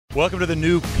Welcome to the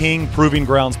new Ping Proving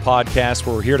Grounds podcast,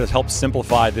 where we're here to help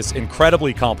simplify this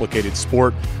incredibly complicated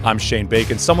sport. I'm Shane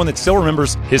Bacon, someone that still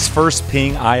remembers his first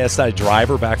Ping ISI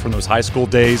driver back from those high school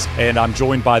days, and I'm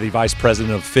joined by the Vice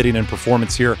President of Fitting and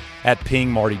Performance here at Ping,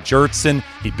 Marty Jertson.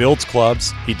 He builds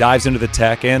clubs, he dives into the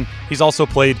tech, and he's also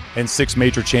played in 6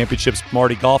 major championships.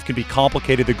 Marty, golf can be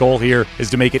complicated. The goal here is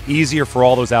to make it easier for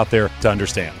all those out there to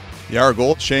understand. Yeah, our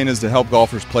goal, Shane, is to help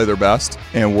golfers play their best,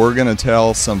 and we're going to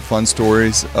tell some fun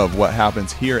stories of what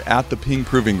happens here at the Ping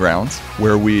Proving Grounds,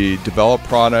 where we develop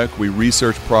product, we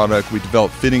research product, we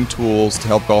develop fitting tools to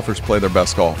help golfers play their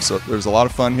best golf. So there's a lot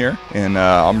of fun here, and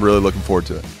I'm really looking forward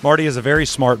to it. Marty is a very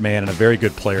smart man and a very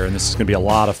good player, and this is going to be a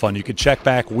lot of fun. You can check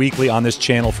back weekly on this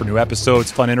channel for new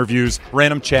episodes, fun interviews,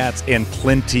 random chats, and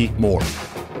plenty more.